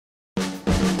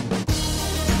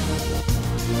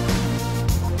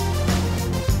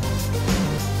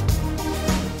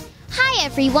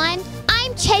everyone,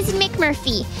 I'm Chesney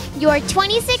McMurphy, your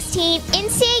 2016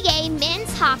 NCAA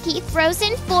Men's Hockey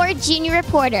Frozen Four Junior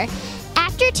Reporter.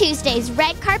 After Tuesday's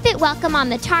red carpet welcome on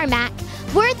the tarmac,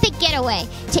 we're at the getaway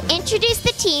to introduce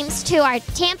the teams to our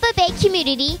Tampa Bay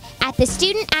community at the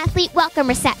Student Athlete Welcome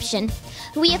Reception.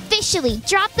 We officially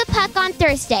dropped the puck on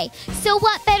Thursday, so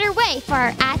what better way for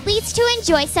our athletes to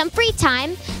enjoy some free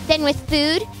time than with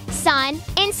food, sun,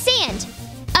 and sand?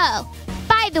 Oh,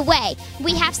 by the way,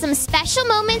 we have some special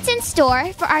moments in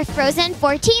store for our Frozen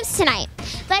Four teams tonight.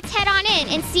 Let's head on in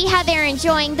and see how they're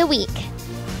enjoying the week.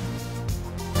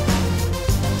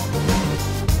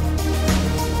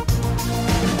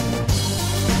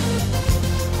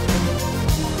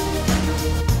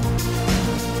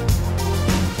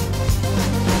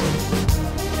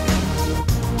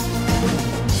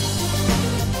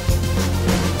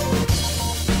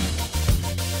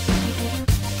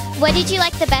 What did you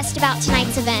like the best about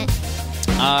tonight's event?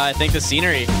 I think the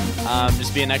scenery,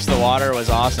 just being next to the water was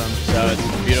awesome. So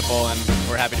it's beautiful and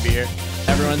we're happy to be here.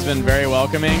 Everyone's been very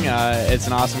welcoming. It's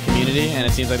an awesome community and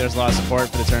it seems like there's a lot of support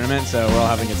for the tournament, so we're all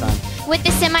having a good time. With the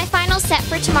semifinals set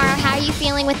for tomorrow, how are you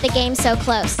feeling with the game so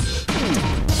close?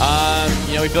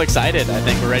 We feel excited. I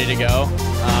think we're ready to go.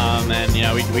 And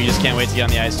we just can't wait to get on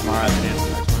the ice tomorrow afternoon.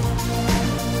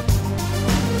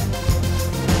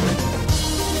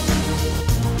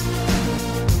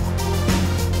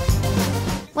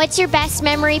 What's your best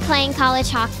memory playing college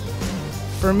hockey?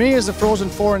 For me, is the Frozen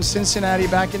Four in Cincinnati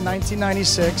back in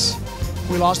 1996.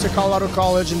 We lost to Colorado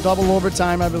College in double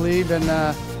overtime, I believe,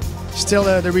 and still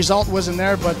the result wasn't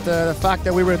there, but the fact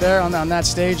that we were there on that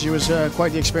stage, it was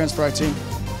quite the experience for our team.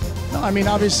 No, I mean,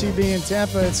 obviously being in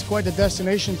Tampa, it's quite a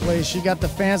destination place. You got the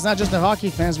fans, not just the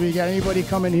hockey fans, but you got anybody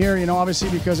coming here,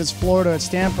 obviously because it's Florida, it's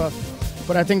Tampa.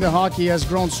 But I think the hockey has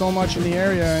grown so much in the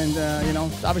area, and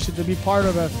obviously to be part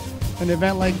of an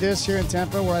event like this here in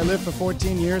Tampa, where I lived for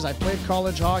 14 years. I played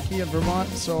college hockey at Vermont,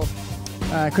 so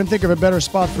I couldn't think of a better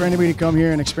spot for anybody to come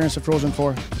here and experience the Frozen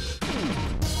Four.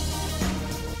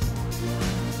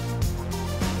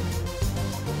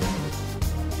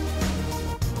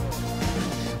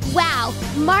 Wow,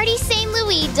 Marty St.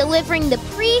 delivering the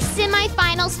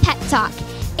pre-semifinals pep talk.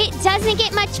 It doesn't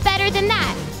get much better than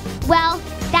that. Well,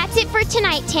 that's it for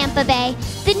tonight, Tampa Bay.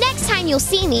 The next time you'll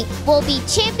see me will be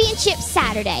Championship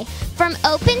Saturday. From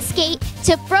Open Skate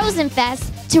to Frozen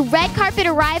Fest to red carpet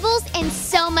arrivals and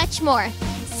so much more.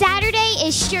 Saturday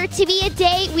is sure to be a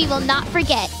day we will not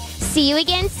forget. See you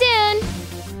again soon.